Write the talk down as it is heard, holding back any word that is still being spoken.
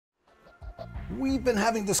We've been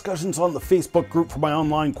having discussions on the Facebook group for my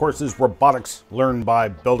online courses, Robotics Learn by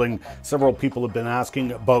Building. Several people have been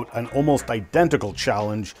asking about an almost identical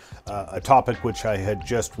challenge, a topic which I had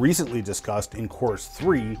just recently discussed in Course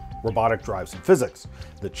 3, Robotic Drives and Physics.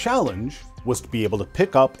 The challenge was to be able to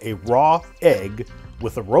pick up a raw egg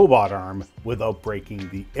with a robot arm without breaking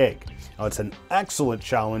the egg. Now, it's an excellent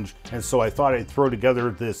challenge, and so I thought I'd throw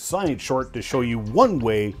together this science short to show you one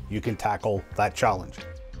way you can tackle that challenge.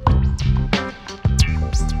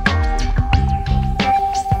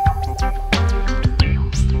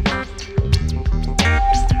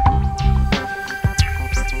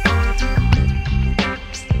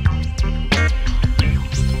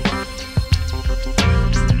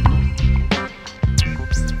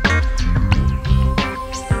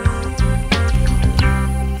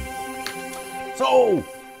 So,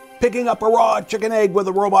 picking up a raw chicken egg with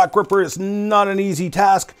a robot gripper is not an easy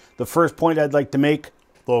task. The first point I'd like to make,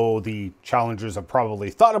 though the challengers have probably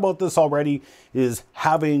thought about this already, is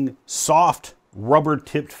having soft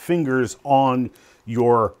rubber-tipped fingers on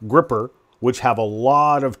your gripper, which have a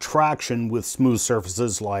lot of traction with smooth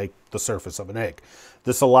surfaces like the surface of an egg.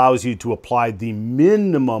 This allows you to apply the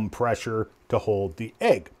minimum pressure to hold the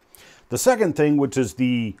egg. The second thing, which is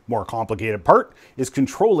the more complicated part, is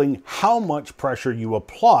controlling how much pressure you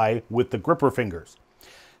apply with the gripper fingers.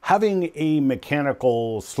 Having a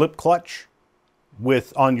mechanical slip clutch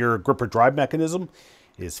on your gripper drive mechanism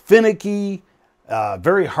is finicky,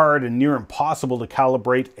 very hard and near impossible to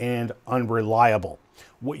calibrate, and unreliable.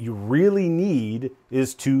 What you really need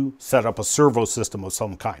is to set up a servo system of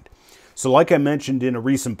some kind. So like I mentioned in a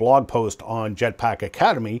recent blog post on Jetpack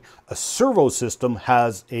Academy, a servo system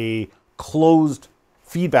has a closed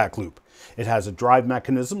feedback loop. It has a drive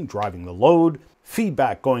mechanism driving the load,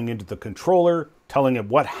 feedback going into the controller, telling it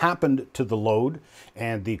what happened to the load,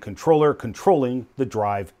 and the controller controlling the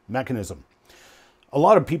drive mechanism. A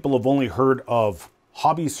lot of people have only heard of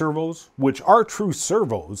hobby servos, which are true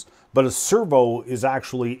servos, but a servo is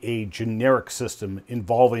actually a generic system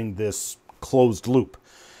involving this closed loop.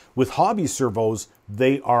 With hobby servos,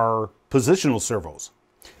 they are positional servos.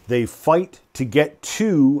 They fight to get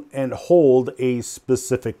to and hold a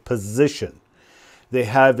specific position. They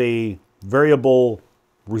have a variable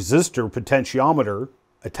resistor potentiometer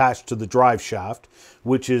attached to the drive shaft,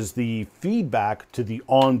 which is the feedback to the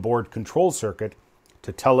onboard control circuit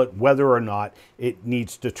to tell it whether or not it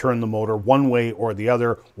needs to turn the motor one way or the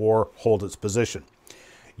other or hold its position.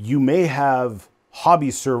 You may have a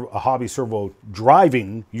hobby servo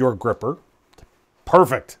driving your gripper.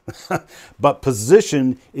 Perfect. But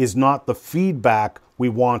position is not the feedback we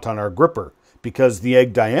want on our gripper because the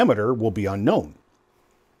egg diameter will be unknown.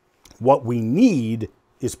 What we need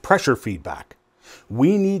is pressure feedback.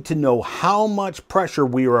 We need to know how much pressure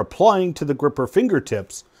we are applying to the gripper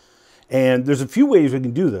fingertips, and there's a few ways we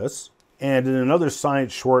can do this. And in another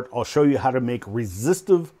science short, I'll show you how to make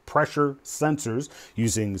resistive pressure sensors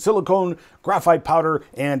using silicone, graphite powder,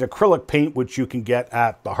 and acrylic paint, which you can get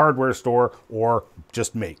at the hardware store or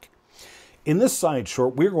just make. In this science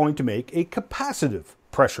short, we're going to make a capacitive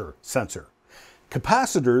pressure sensor.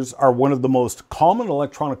 Capacitors are one of the most common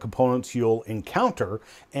electronic components you'll encounter,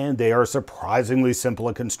 and they are surprisingly simple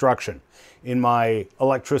in construction. In my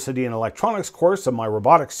electricity and electronics course of my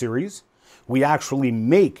robotics series, we actually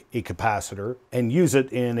make a capacitor and use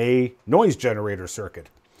it in a noise generator circuit.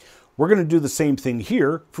 We're going to do the same thing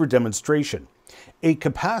here for demonstration. A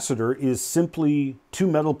capacitor is simply two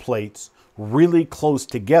metal plates really close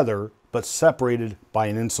together but separated by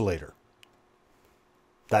an insulator.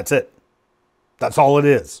 That's it. That's all it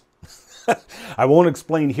is. I won't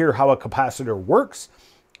explain here how a capacitor works,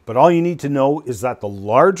 but all you need to know is that the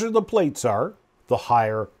larger the plates are, the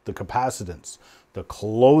higher the capacitance. The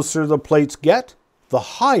closer the plates get, the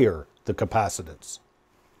higher the capacitance.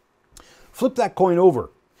 Flip that coin over.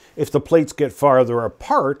 If the plates get farther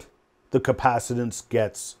apart, the capacitance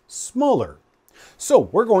gets smaller. So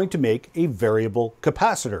we're going to make a variable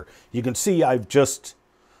capacitor. You can see I've just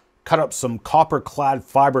cut up some copper-clad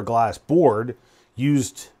fiberglass board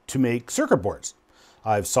used to make circuit boards.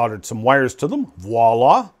 I've soldered some wires to them.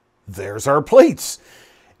 Voila, there's our plates.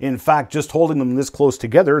 In fact, just holding them this close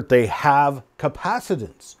together, they have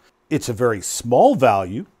capacitance. It's a very small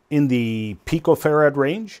value in the picofarad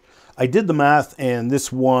range. I did the math, and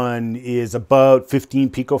this one is about 15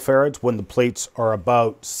 picofarads when the plates are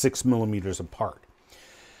about 6 millimeters apart.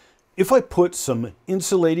 If I put some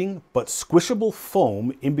insulating but squishable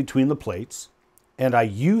foam in between the plates, and I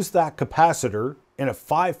use that capacitor in a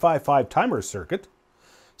 555 timer circuit,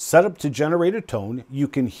 Set up to generate a tone, you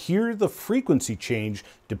can hear the frequency change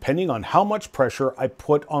depending on how much pressure I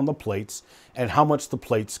put on the plates and how much the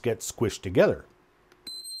plates get squished together.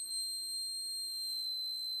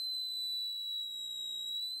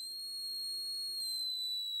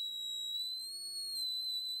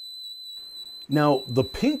 Now, the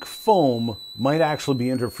pink foam might actually be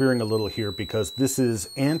interfering a little here because this is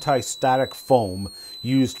anti-static foam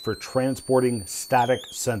used for transporting static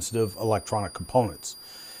sensitive electronic components.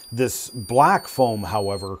 This black foam,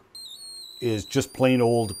 however, is just plain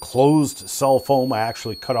old closed cell foam I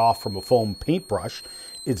actually cut off from a foam paintbrush.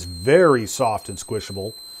 It's very soft and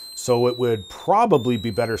squishable, so it would probably be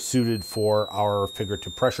better suited for our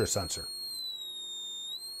figurative pressure sensor.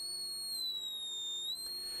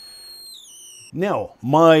 Now,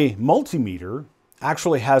 my multimeter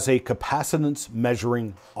actually has a capacitance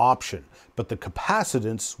measuring option, but the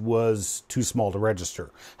capacitance was too small to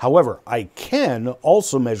register. However, I can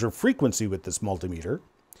also measure frequency with this multimeter,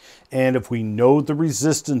 and if we know the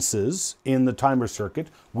resistances in the timer circuit,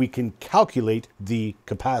 we can calculate the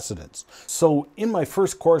capacitance. So in my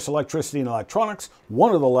first course, Electricity and Electronics,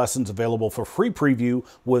 one of the lessons available for free preview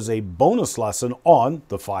was a bonus lesson on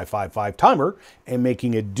the 555 timer and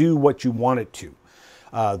making it do what you want it to.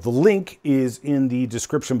 The link is in the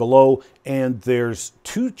description below, and there's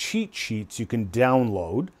 2 cheat sheets you can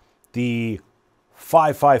download. The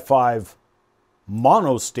 555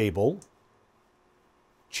 monostable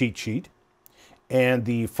cheat sheet and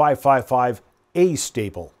the 555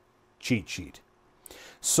 astable cheat sheet.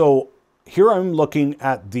 So here I'm looking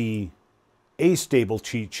at the astable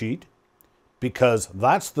cheat sheet because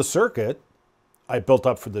that's the circuit I built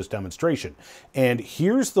up for this demonstration. And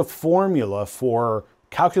here's the formula for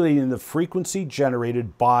calculating the frequency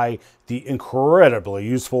generated by the incredibly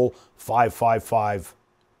useful 555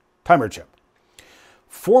 timer chip.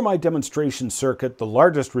 For my demonstration circuit, the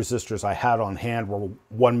largest resistors I had on hand were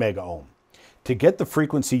 1 mega ohm. To get the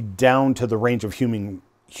frequency down to the range of human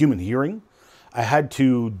hearing, I had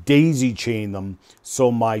to daisy chain them,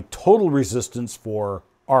 so my total resistance for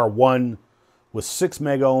R1 was 6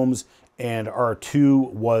 mega ohms and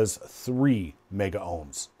R2 was 3 mega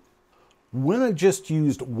ohms. When I just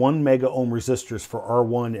used 1 mega ohm resistors for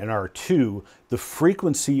R1 and R2, the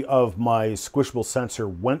frequency of my squishable sensor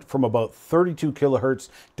went from about 32 kilohertz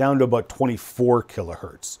down to about 24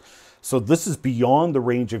 kilohertz. So this is beyond the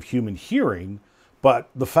range of human hearing, but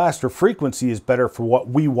the faster frequency is better for what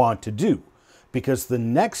we want to do, because the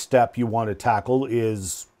next step you want to tackle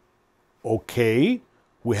is, okay,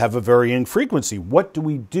 we have a varying frequency. What do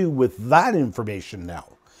we do with that information now?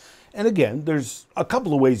 And again, there's a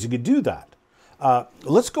couple of ways you could do that.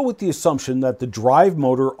 Let's go with the assumption that the drive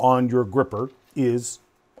motor on your gripper is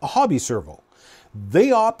a hobby servo.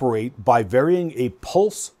 They operate by varying a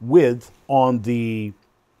pulse width on the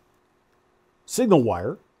signal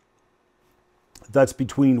wire that's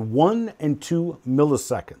between 1 and 2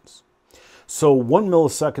 milliseconds. So 1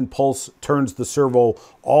 millisecond pulse turns the servo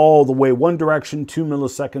all the way one direction, 2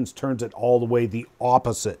 milliseconds turns it all the way the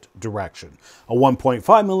opposite direction. A 1.5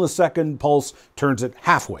 millisecond pulse turns it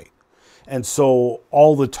halfway. And so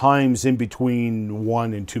all the times in between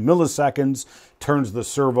 1 and 2 milliseconds turns the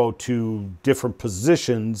servo to different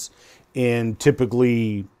positions in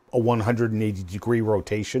typically a 180 degree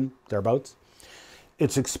rotation, thereabouts.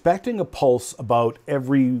 It's expecting a pulse about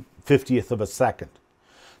every 50th of a second.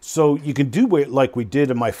 So you can do it like we did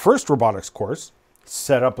in my first robotics course,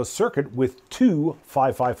 set up a circuit with 2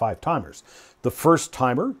 555 timers. The first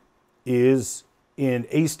timer is in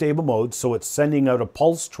astable mode, so it's sending out a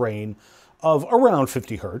pulse train of around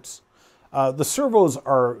 50 hertz. The servos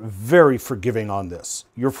are very forgiving on this.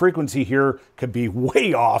 Your frequency here could be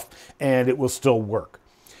way off and it will still work.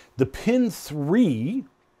 The pin 3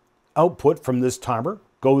 output from this timer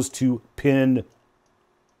goes to pin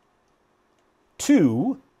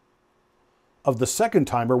 2 of the second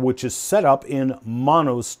timer, which is set up in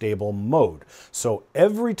monostable mode. So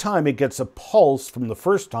every time it gets a pulse from the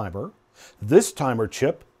first timer, this timer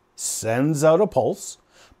chip sends out a pulse,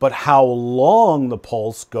 but how long the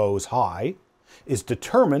pulse goes high is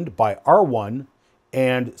determined by R1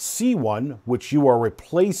 and C1, which you are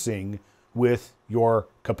replacing with your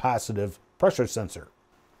capacitive pressure sensor.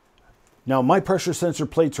 Now, my pressure sensor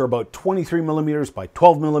plates are about 23 millimeters by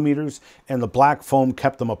 12 millimeters, and the black foam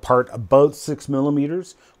kept them apart about 6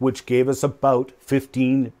 millimeters, which gave us about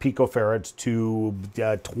 15 picofarads to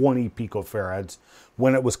 20 picofarads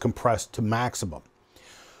when it was compressed to maximum.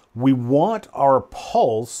 We want our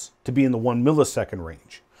pulse to be in the 1 millisecond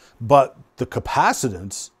range, but the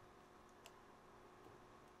capacitance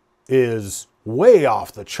is way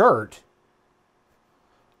off the chart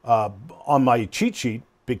on my cheat sheet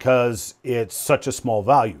because it's such a small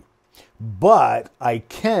value. But I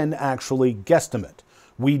can actually guesstimate.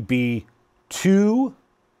 We'd be 2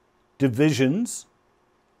 divisions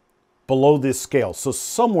below this scale. So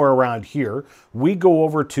somewhere around here, we go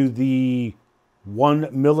over to the 1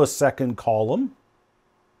 millisecond column.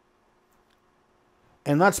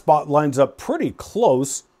 And that spot lines up pretty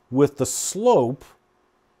close with the slope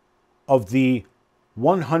of the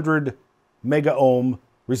 100 mega ohm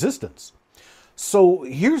resistance. So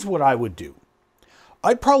here's what I would do.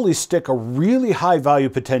 I'd probably stick a really high value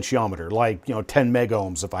potentiometer, like 10 mega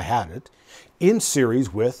ohms if I had it, in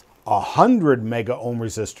series with a 100 mega ohm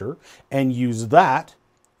resistor and use that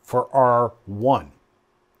for R1.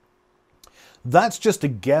 That's just a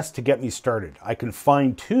guess to get me started. I can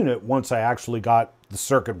fine tune it once I actually got the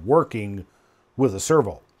circuit working with a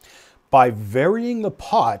servo. By varying the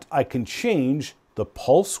pot, I can change the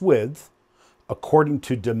pulse width according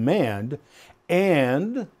to demand,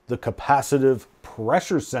 and the capacitive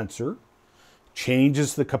pressure sensor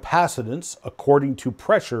changes the capacitance according to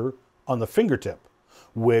pressure on the fingertip,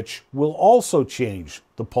 which will also change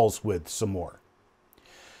the pulse width some more.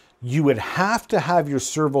 You would have to have your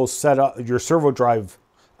servo set up, your servo drive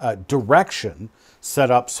direction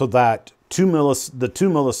set up so that the 2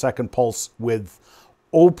 millisecond pulse width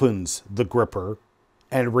opens the gripper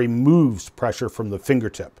and removes pressure from the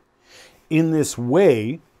fingertip. In this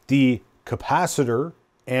way, the capacitor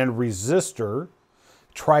and resistor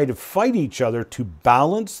try to fight each other to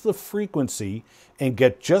balance the frequency and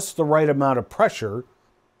get just the right amount of pressure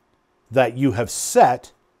that you have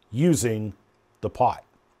set using the pot.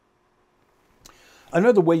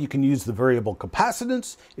 Another way you can use the variable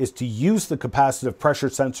capacitance is to use the capacitive pressure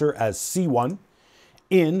sensor as C1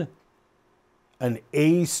 in an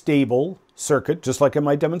A-stable circuit, just like in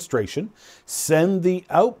my demonstration. Send the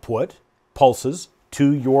output pulses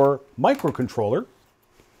to your microcontroller,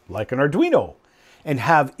 like an Arduino, and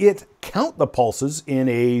have it count the pulses in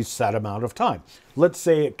a set amount of time. Let's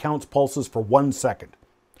say it counts pulses for 1 second.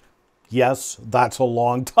 Yes, that's a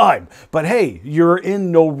long time, but hey, you're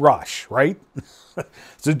in no rush, right?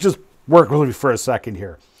 So just work with me for a second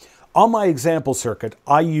here. On my example circuit,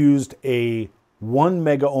 I used a 1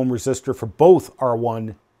 mega ohm resistor for both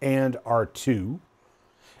R1 and R2.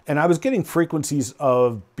 And I was getting frequencies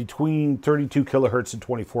of between 32 kilohertz and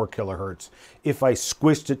 24 kilohertz if I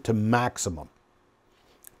squished it to maximum.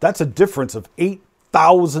 That's a difference of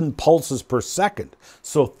 8,000 pulses per second.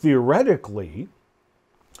 So theoretically,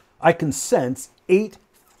 I can sense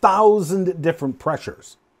 8,000 different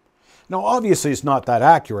pressures. Now, obviously, it's not that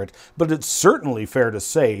accurate, but it's certainly fair to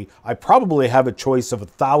say I probably have a choice of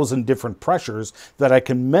 1,000 different pressures that I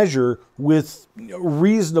can measure with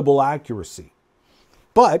reasonable accuracy.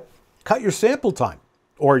 But cut your sample time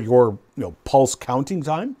or your pulse counting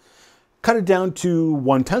time, cut it down to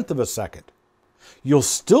 1/10 of a second. You'll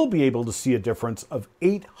still be able to see a difference of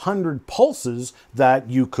 800 pulses that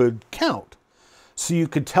you could count. So you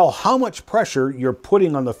could tell how much pressure you're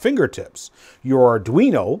putting on the fingertips. Your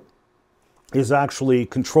Arduino is actually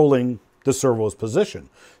controlling the servo's position.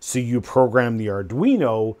 So you program the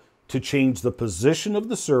Arduino to change the position of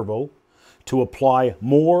the servo to apply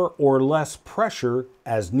more or less pressure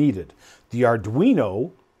as needed. The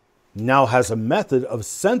Arduino now has a method of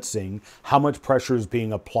sensing how much pressure is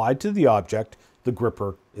being applied to the object the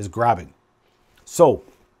gripper is grabbing. So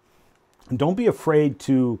don't be afraid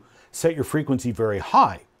to set your frequency very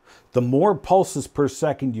high. The more pulses per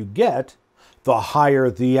second you get, the higher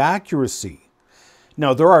the accuracy.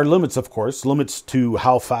 Now, there are limits, of course, limits to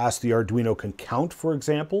how fast the Arduino can count, for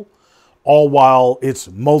example, all while it's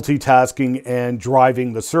multitasking and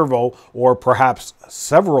driving the servo, or perhaps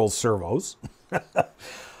several servos.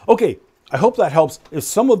 Okay, I hope that helps. If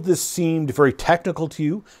some of this seemed very technical to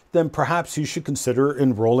you, then perhaps you should consider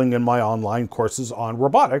enrolling in my online courses on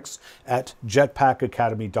robotics at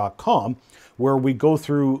jetpackacademy.com, where we go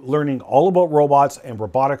through learning all about robots and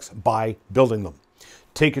robotics by building them.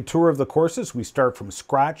 Take a tour of the courses. We start from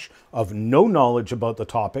scratch of no knowledge about the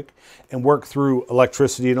topic and work through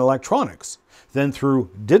electricity and electronics, then through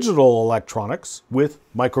digital electronics with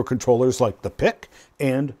microcontrollers like the PIC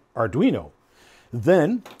and Arduino,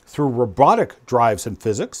 then through robotic drives and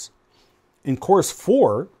physics. In course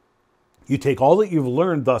 4, you take all that you've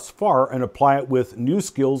learned thus far and apply it with new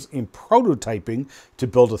skills in prototyping to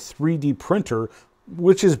build a 3D printer,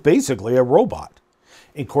 which is basically a robot.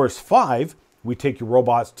 In course 5, we take your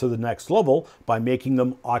robots to the next level by making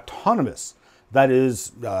them autonomous. That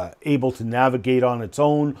is, able to navigate on its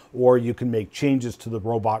own, or you can make changes to the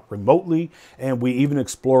robot remotely, and we even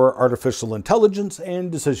explore artificial intelligence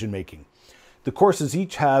and decision making. The courses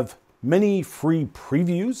each have many free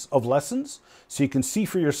previews of lessons so you can see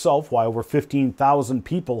for yourself why over 15,000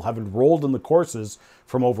 people have enrolled in the courses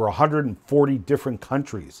from over 140 different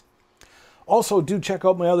countries. Also, do check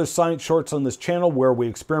out my other science shorts on this channel where we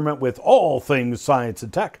experiment with all things science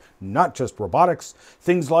and tech, not just robotics.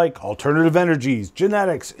 Things like alternative energies,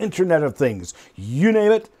 genetics, Internet of Things, you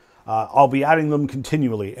name it. I'll be adding them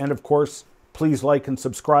continually. And of course, please like and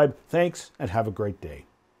subscribe. Thanks, and have a great day.